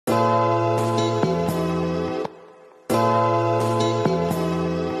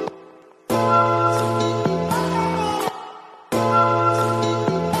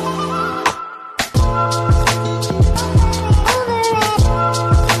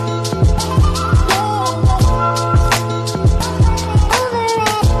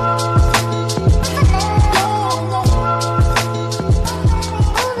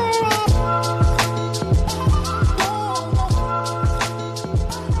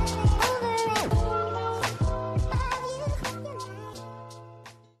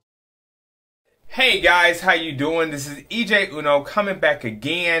Hey guys, how you doing? This is EJ Uno coming back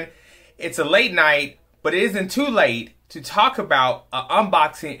again. It's a late night, but it isn't too late to talk about an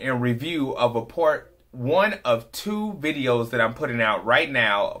unboxing and review of a part one of two videos that I'm putting out right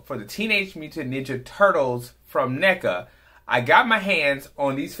now for the Teenage Mutant Ninja Turtles from NECA. I got my hands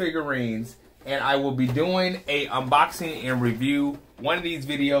on these figurines and I will be doing a unboxing and review. One of these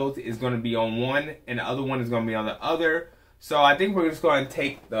videos is going to be on one and the other one is going to be on the other. So I think we're just going to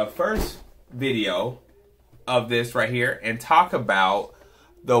take the first video of this right here and talk about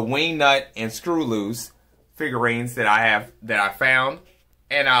the Wingnut and Screwloose figurines that I found.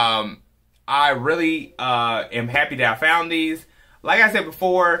 And I really am happy that I found these. Like I said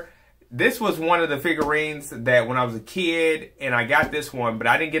before, this was one of the figurines that when I was a kid, and I got this one, but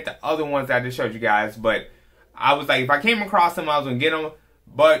I didn't get the other ones that I just showed you guys. But I was like, if I came across them, I was gonna get them.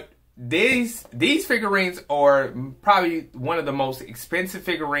 But these figurines are probably one of the most expensive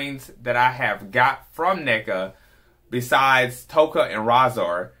figurines that I have got from NECA, besides Toka and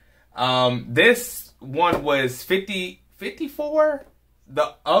Razor. This one was $54.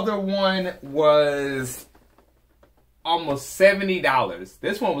 The other one was almost $70.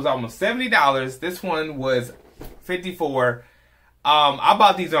 This one was almost $70. This one was $54. I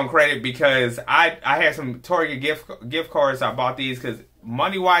bought these on credit because I had some Target gift cards. I bought these because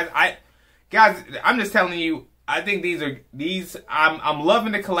money wise, guys, I'm just telling you, I think I'm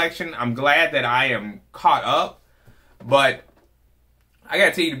loving the collection. I'm glad that I am caught up, but I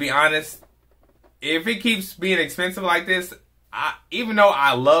gotta tell you, to be honest, if it keeps being expensive like this, even though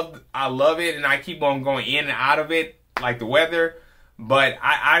I love it and I keep on going in and out of it like the weather, but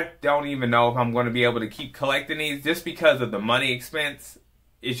I don't even know if I'm going to be able to keep collecting these just because of the money expense.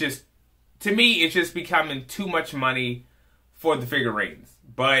 It's just, to me, it's just becoming too much money for the figurines.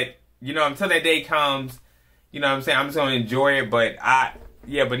 But, you know, until that day comes, you know what I'm saying, I'm just going to enjoy it. But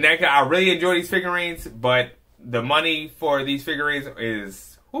NECA, I really enjoy these figurines, but the money for these figurines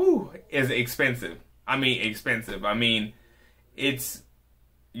is expensive. I mean, expensive. I mean, it's,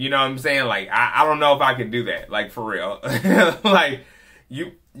 you know what I'm saying? Like, I don't know if I can do that. Like, for real. Like,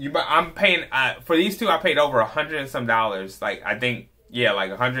 I'm paying, for these two, I paid over $100 and some dollars. Like, I think, yeah, like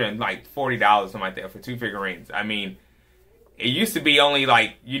 $140, something like that, for two figurines. I mean, it used to be only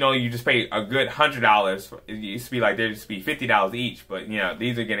like, you know, you just pay a good $100. It used to be like, there used to be $50 each. But, you know,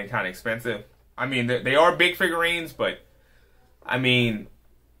 these are getting kind of expensive. I mean, they are big figurines, but, I mean,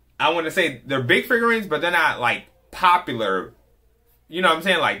 I want to say they're big figurines, but they're not, like, popular. You know what I'm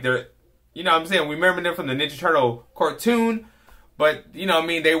saying? Like, they're, you know what I'm saying? We remember them from the Ninja Turtle cartoon, but, you know what I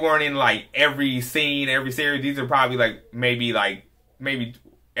mean? They weren't in, like, every scene, every series. These are probably, like, maybe, I mean,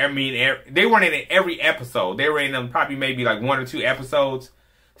 they weren't in every episode. They were in them probably maybe, like, 1 or 2 episodes,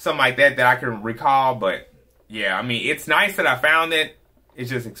 something like that I can recall. But, yeah, I mean, it's nice that I found it. It's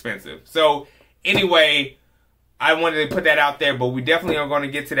just expensive. So, anyway, I wanted to put that out there, but we definitely are going to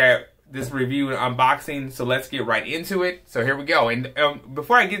get to this review and unboxing, so let's get right into it. So here we go. And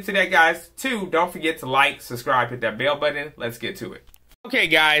before I get to that, guys, too, don't forget to like, subscribe, hit that bell button. Let's get to it. Okay,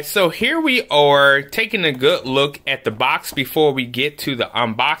 guys, so here we are taking a good look at the box before we get to the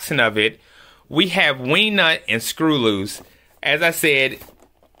unboxing of it. We have Wingnut and Screwloose. As I said,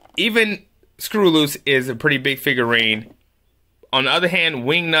 even Screwloose is a pretty big figurine. On the other hand,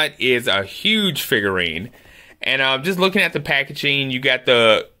 Wingnut is a huge figurine. And just looking at the packaging, you got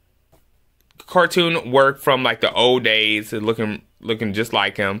the cartoon work from like the old days, looking just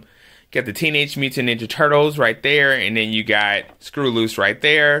like him. Got the Teenage Mutant Ninja Turtles right there, and then you got Screwloose right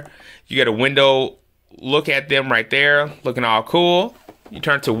there. You got a window look at them right there, looking all cool. You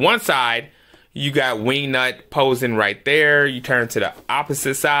turn to one side, you got Wingnut posing right there. You turn to the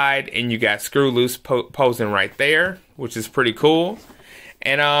opposite side, and you got Screwloose posing right there, which is pretty cool.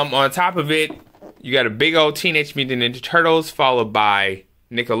 And on top of it, you got a big old Teenage Mutant Ninja Turtles, followed by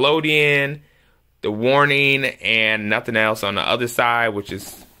Nickelodeon, the warning, and nothing else on the other side, which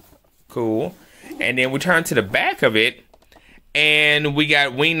is cool. And then we turn to the back of it, and we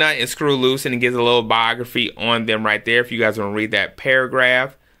got Wingnut and Screwloose, and it gives a little biography on them right there. If you guys want to read that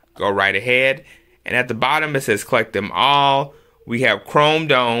paragraph, go right ahead. And at the bottom, it says collect them all. We have Chrome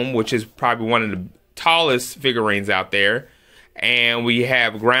Dome, which is probably one of the tallest figurines out there. And we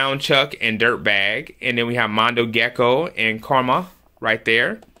have Ground Chuck and Dirtbag. And then we have Mondo Gecko and Karma right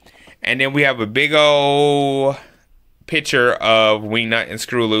there. And then we have a big old picture of Wingnut and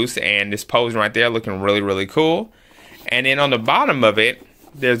Screwloose, and this posing right there looking really, really cool. And then on the bottom of it,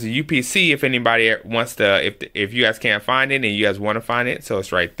 there's a UPC if anybody wants to, if you guys can't find it and you guys want to find it. So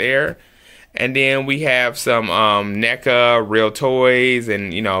it's right there. And then we have some NECA, Real Toys,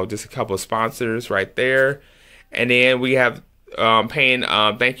 and, you know, just a couple of sponsors right there. And then we have paying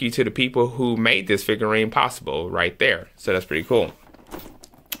thank you to the people who made this figurine possible right there. So that's pretty cool.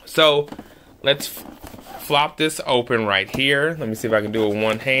 So let's flop this open right here. Let me see if I can do it with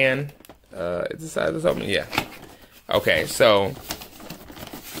one hand. Is this side of this open? Yeah. Okay, so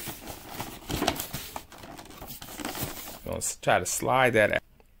let's try to slide that out.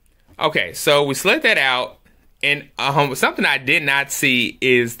 Okay, so we slid that out, and something I did not see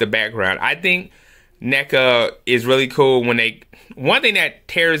is the background. I think NECA is really cool when one thing that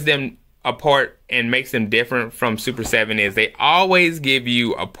tears them apart and makes them different from Super 7 is they always give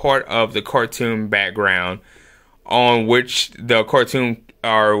you a part of the cartoon background on which the cartoon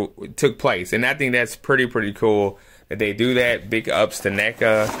took place, and I think that's pretty cool that they do that. Big ups to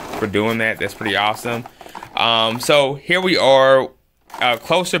NECA for doing that. That's pretty awesome. So here we are, a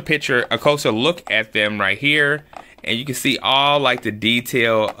closer look at them right here, and you can see all like the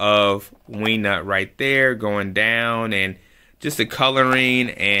detail of Wingnut right there going down, and just the coloring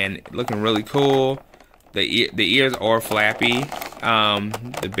and looking really cool. The ears are flappy.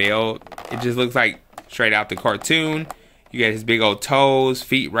 The belt, it just looks like straight out the cartoon. You got his big old toes,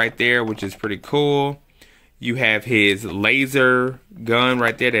 feet right there, which is pretty cool. You have his laser gun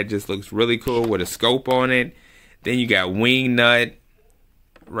right there that just looks really cool with a scope on it. Then you got Wingnut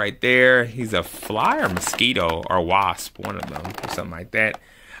right there. He's a fly or mosquito or wasp, one of them, or something like that.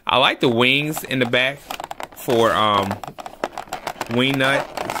 I like the wings in the back for Wingnut.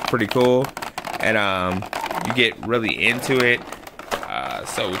 It's pretty cool. And you get really into it.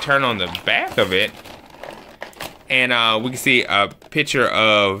 So we turn on the back of it, and we can see a picture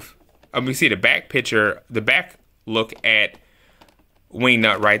of we see the back look at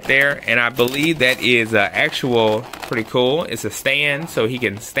Wingnut right there, and I believe that is actual pretty cool. It's a stand, so he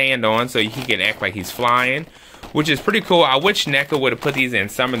can stand on, so he can act like he's flying, which is pretty cool. I wish NECA would have put these in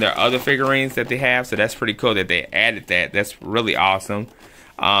some of their other figurines that they have, so that's pretty cool that they added that. That's really awesome.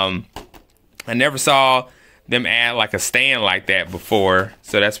 I never saw them add like a stand like that before,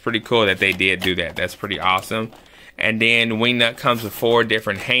 so that's pretty cool that they did do that. That's pretty awesome. And then Wingnut comes with 4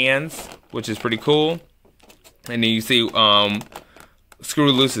 different hands, which is pretty cool. And then you see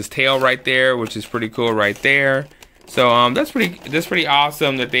Screwloose's tail right there, which is pretty cool right there. So that's pretty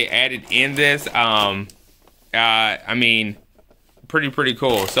awesome that they added in this. I mean, pretty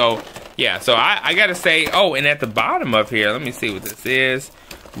cool. So yeah, so I gotta say, oh, and at the bottom of here, let me see what this is.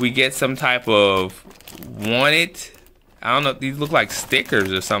 We get some type of wanted. I don't know. These look like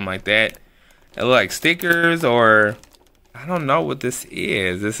stickers or something like that. They look like stickers, or I don't know what this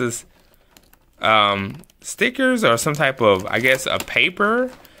is. This is stickers or some type of, I guess, a paper.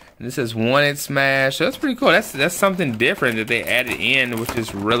 And this is wanted smash. So that's pretty cool. That's something different that they added in, which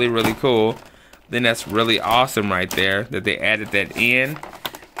is really cool. Then that's really awesome right there that they added that in,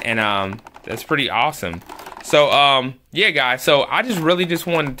 and that's pretty awesome. So yeah, guys. So I really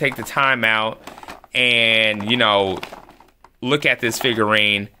wanted to take the time out and look at this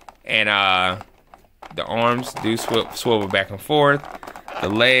figurine. And the arms do swivel back and forth. The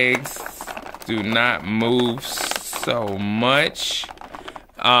legs do not move so much.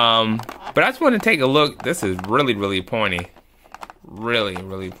 But I just want to take a look. This is really pointy.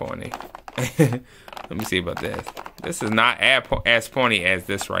 Really pointy. Let me see about this. This is not as pointy as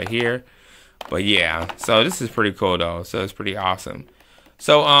this right here. But yeah, so this is pretty cool though. So it's pretty awesome.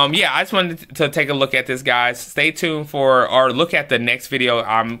 So yeah, I just wanted to take a look at this, guys. Stay tuned or look at the next video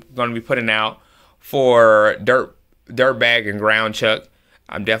I'm going to be putting out for Dirtbag and Ground Chuck.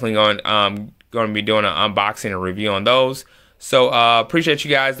 I'm definitely going to be doing an unboxing and review on those. So appreciate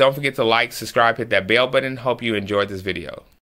you guys. Don't forget to like, subscribe, hit that bell button. Hope you enjoyed this video.